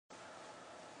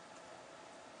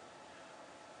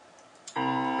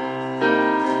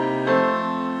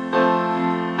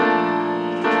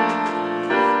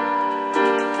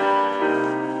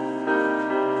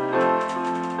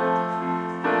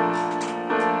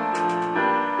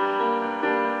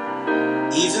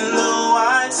Even though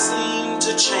I seem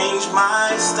to change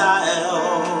my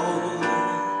style,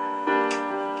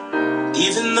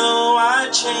 even though I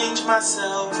change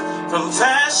myself from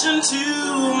fashion to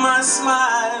my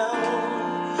smile,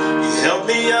 you held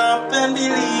me up and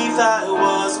believed I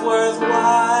was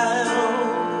worthwhile,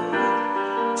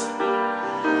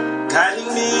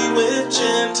 guiding me with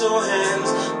gentle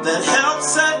hands that helped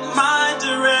set my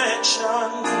direction,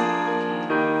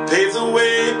 paved the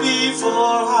way before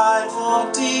I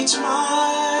walked each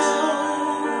mile.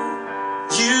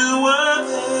 You were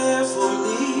there for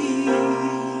me,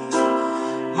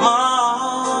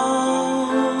 Mom.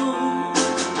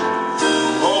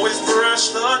 Always brush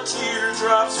the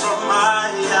teardrops from my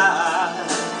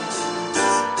eyes.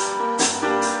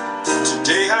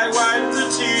 Today I wipe the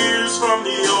tears from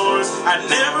yours. I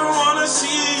never want to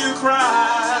see you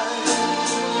cry.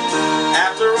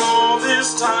 After all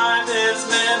this time is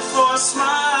meant for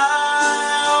smiles.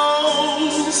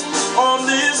 On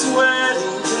this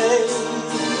wedding day,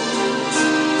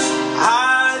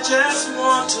 I just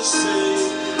want to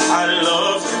say I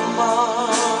love you, Mom.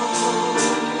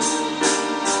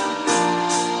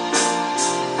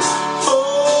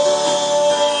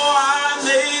 Oh, I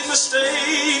made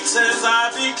mistakes as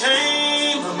I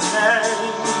became a man.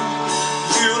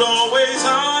 You'd always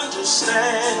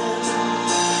understand,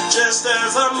 just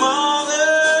as a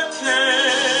mother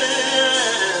can.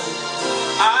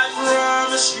 I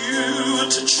promise you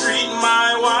to treat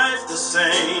my wife the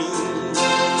same,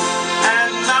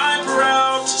 and I'm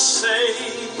proud to say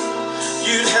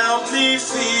you'd help me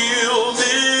feel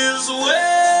this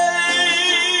way.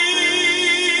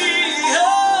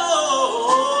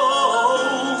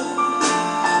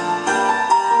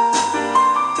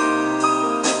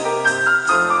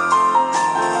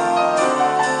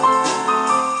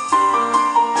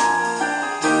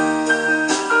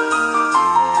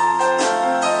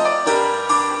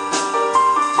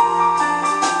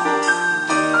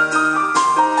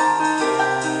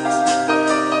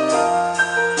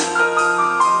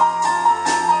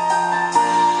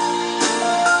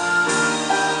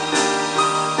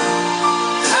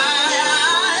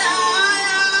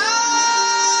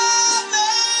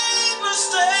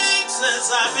 As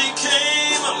I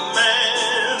became a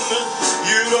man,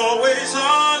 you'd always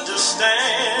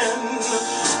understand,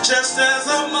 just as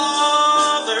a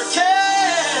mother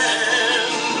can.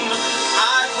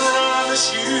 I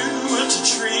promise you to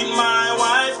treat my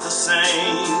wife the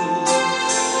same,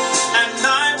 and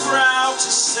I'm proud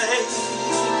to say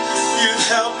you'd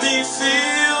help me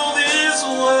feel this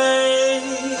way.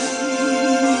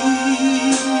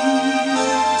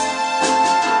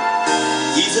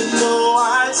 Even though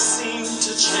I seem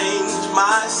to change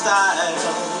my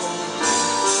style,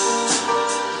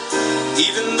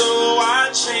 even though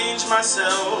I change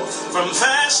myself from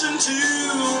fashion to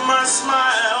my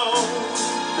smile,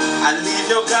 I leave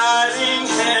your guiding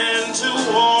hand to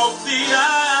walk the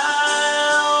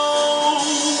aisle.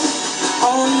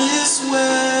 On this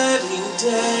wedding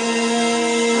day,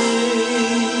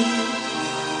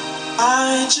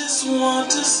 I just want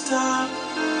to stop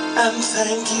and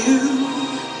thank you.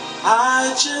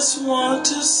 I just want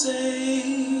to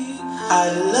say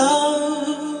I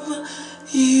love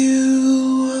you.